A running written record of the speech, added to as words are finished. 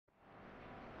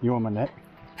You want my net?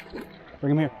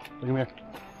 Bring him here. Bring him here.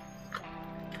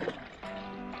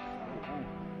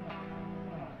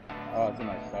 Oh, it's a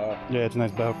nice bow. Yeah, it's a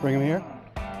nice bow. Bring him here.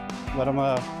 Let him,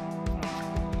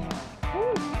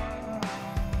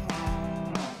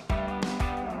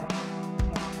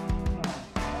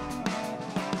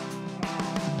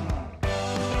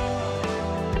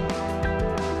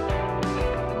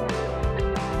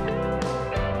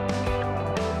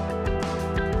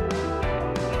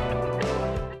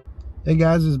 Hey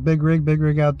guys, this is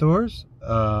BigWrig Outdoors.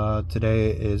 Today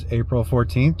is April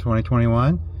 14th,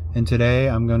 2021, and today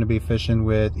I'm going to be fishing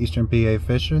with Eastern PA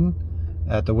Fishing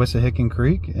at the Wissahickon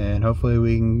Creek, and hopefully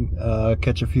we can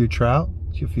catch a few trout,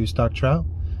 a few stock trout.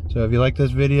 So if you like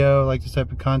this video, like this type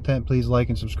of content, please like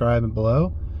and subscribe and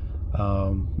below.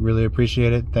 Really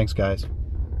appreciate it. Thanks guys.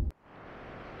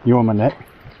 You want my net?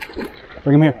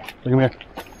 Bring him here. Bring him here.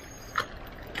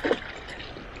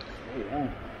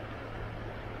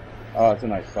 Oh, it's a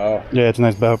nice bow. Yeah, it's a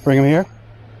nice bow. Bring him here.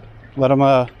 Let him,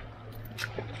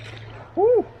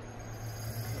 Woo.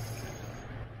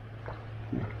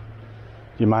 Do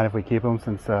you mind if we keep him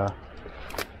since,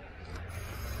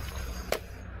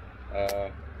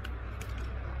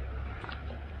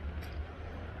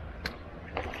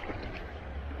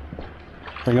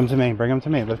 Bring him to me. Bring him to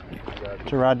me.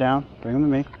 Put your rod down. Bring him to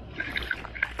me.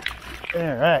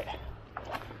 All right.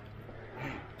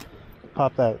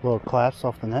 Pop that little clasp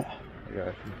off the net.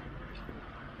 Yeah.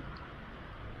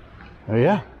 Oh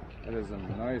yeah. That is a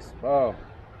nice bow.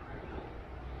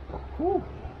 Woo.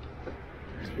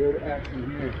 Good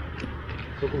action here.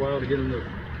 Took a while to get him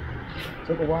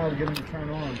to turn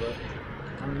on, but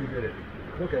finally did it.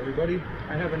 Look everybody,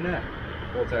 I have a net.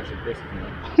 Well, it's actually Chris's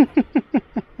net.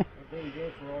 There you go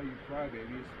for all you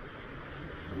crybabies.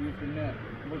 Use the net.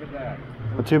 Look at that.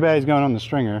 Well, too bad he's going on the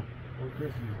stringer. Or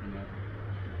Chris used the net.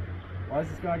 Why is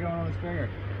this guy going on the stringer?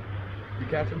 You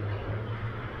catch him?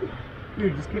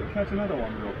 Dude, just catch another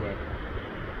one real quick.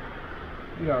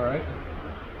 You alright?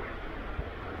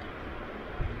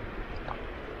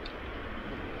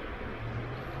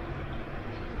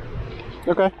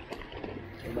 Okay.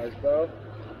 Nice bow.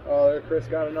 Oh, there Chris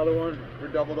got another one. We're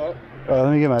doubled up. Let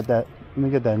me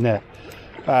get that net.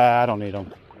 I don't need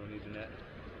them. You don't need the net?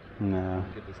 No.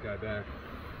 Get this guy back.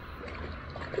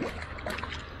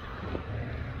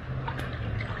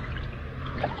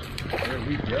 There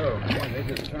we go. Man, they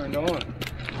just turned on.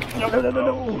 No.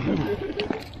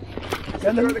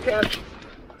 Send them to the catch.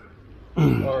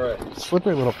 Alright.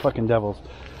 Slippery little fucking devils.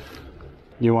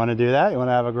 You want to do that? You want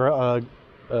to have a grill? A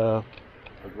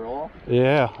grill off?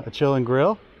 Yeah, a chill and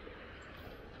grill.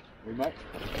 We might.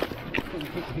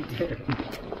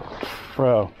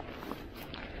 Bro.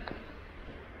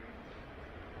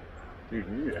 Dude,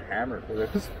 you need a hammer for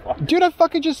this. Dude, I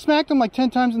fucking just smacked him like 10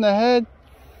 times in the head.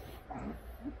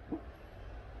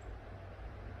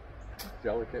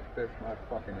 Delicate fish, my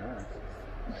fucking ass.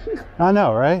 I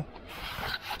know, right?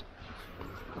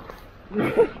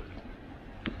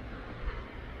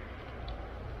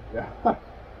 Yeah.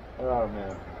 Oh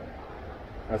man.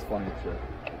 That's funny shit.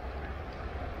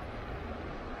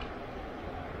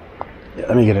 Yeah,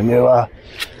 let me get a new, Are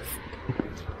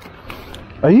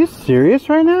you serious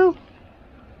right now?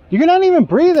 You're not even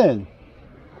breathing.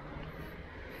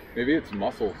 Maybe it's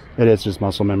muscles. It is just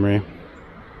muscle memory.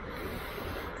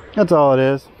 That's all it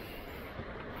is.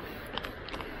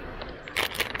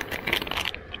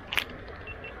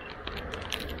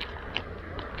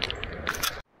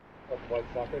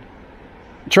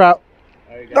 Trout.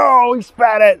 Oh, he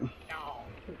spat it.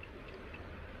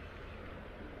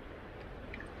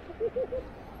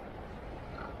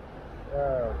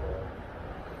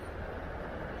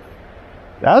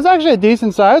 That was actually a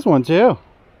decent sized one too.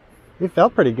 He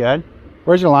felt pretty good.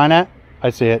 Where's your line at? I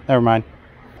see it. Never mind.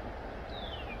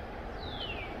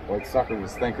 What sucker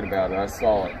was thinking about it? I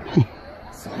saw it.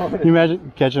 Can you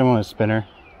imagine catching him on a spinner?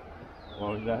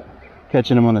 What was that?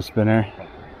 Catching him on a spinner.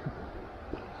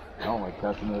 I don't like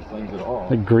catching those things at all.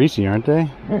 They're greasy, aren't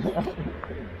they? It's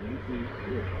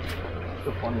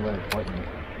a funny way of putting it.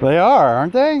 They are,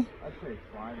 aren't they? I'd say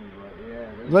slimy, but yeah.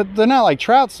 But they're not like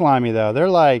trout slimy though. They're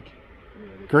like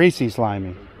greasy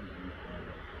slimy.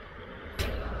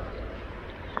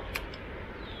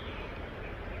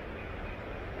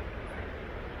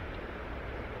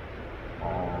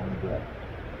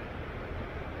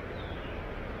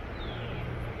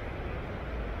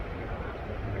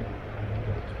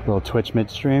 Little twitch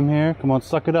midstream here. Come on,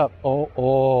 suck it up.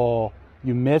 Oh,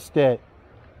 you missed it.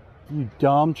 You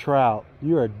dumb trout.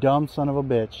 You're a dumb son of a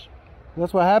bitch.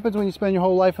 That's what happens when you spend your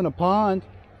whole life in a pond.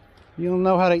 You don't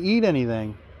know how to eat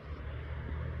anything.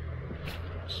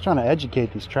 Just trying to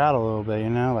educate these trout a little bit, you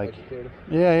know, like. Educated.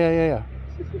 Yeah.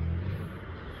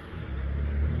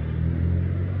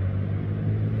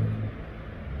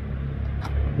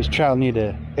 These trout need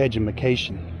a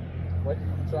education. What?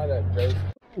 Try that, Joe.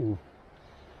 Ooh,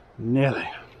 nearly.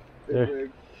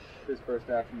 BigWrig. His first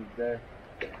action of the day.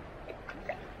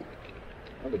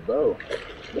 On the bow.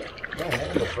 No, on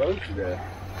the bow today.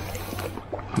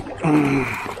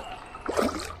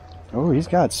 Oh, he's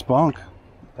got spunk.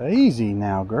 Easy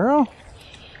now, girl.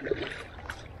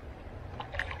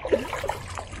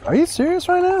 Are you serious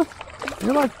right now?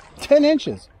 You're like 10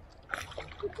 inches.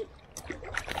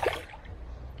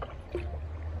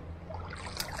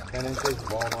 10 inches,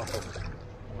 ball off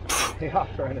of. He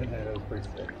hopped right in there. That was pretty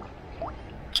sick.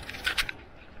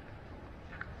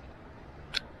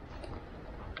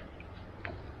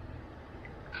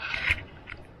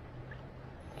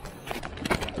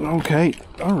 Okay,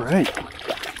 all right.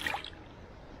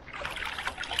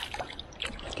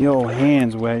 Get old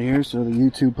hands wet here so the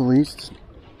YouTube police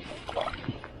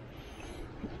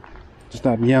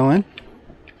stop yelling.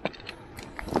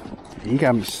 You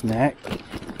got me snacked.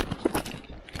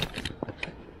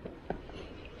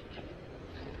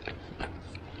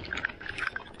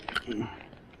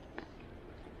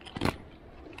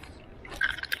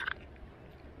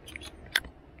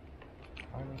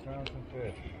 Finally found some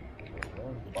fish.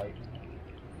 Bite.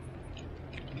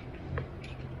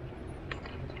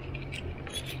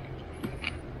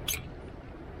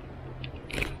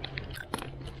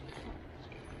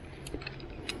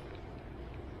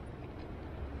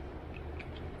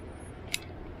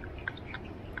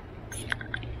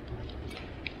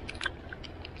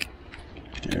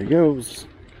 There he goes.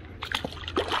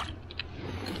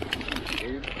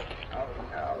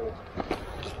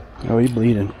 Oh, he's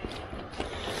bleeding.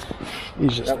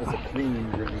 He's just. That was a clean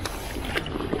release.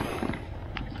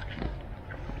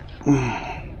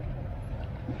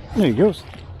 There he goes.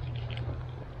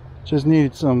 Just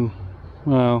needed some.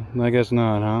 Well, I guess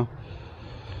not, huh?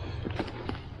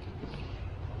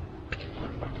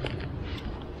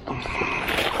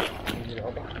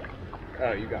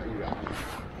 Oh, you got.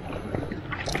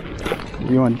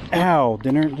 You want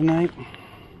dinner tonight?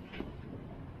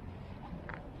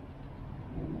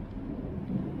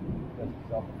 Got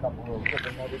yourself a couple little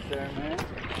chicken nuggets there, man.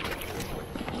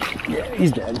 Yeah,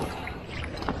 he's dead.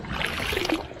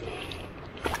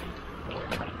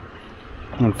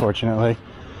 Unfortunately.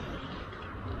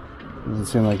 Doesn't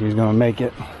seem like he's gonna make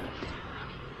it.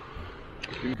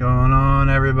 What's going on,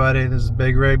 everybody? This is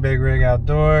BigWrig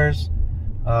Outdoors.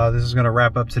 This is gonna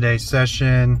wrap up today's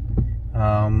session.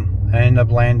 I ended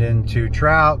up landing 2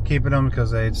 trout, keeping them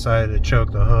because they decided to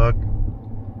choke the hook.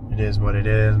 It is what it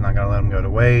is. I'm not gonna let them go to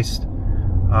waste.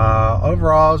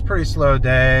 Overall, it was a pretty slow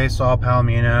day. Saw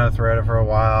palomino, threaded for a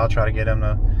while, try to get him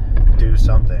to do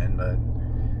something, but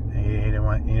he didn't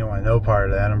want no part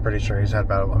of that. I'm pretty sure he's had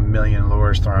about 1 million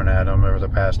lures thrown at him over the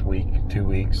past week, 2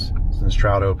 weeks since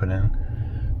trout opening.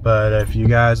 But if you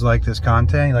guys like this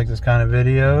content, you like this kind of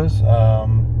videos,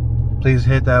 please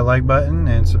hit that like button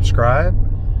and subscribe.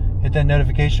 Hit that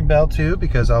notification bell too,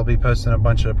 because I'll be posting a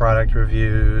bunch of product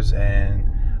reviews, and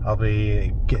I'll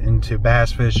be getting into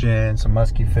bass fishing, some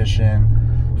muskie fishing,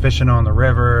 fishing on the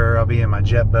river. I'll be in my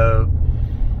jet boat,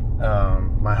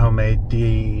 my homemade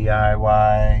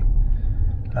DIY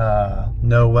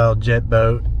no-well jet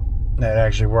boat that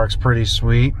actually works pretty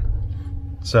sweet.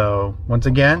 So once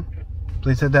again,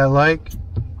 please hit that like,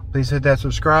 please hit that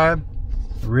subscribe.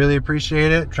 Really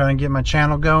appreciate it. Trying to get my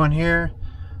channel going here.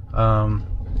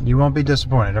 You won't be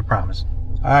disappointed, I promise.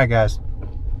 All right, guys.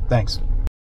 Thanks.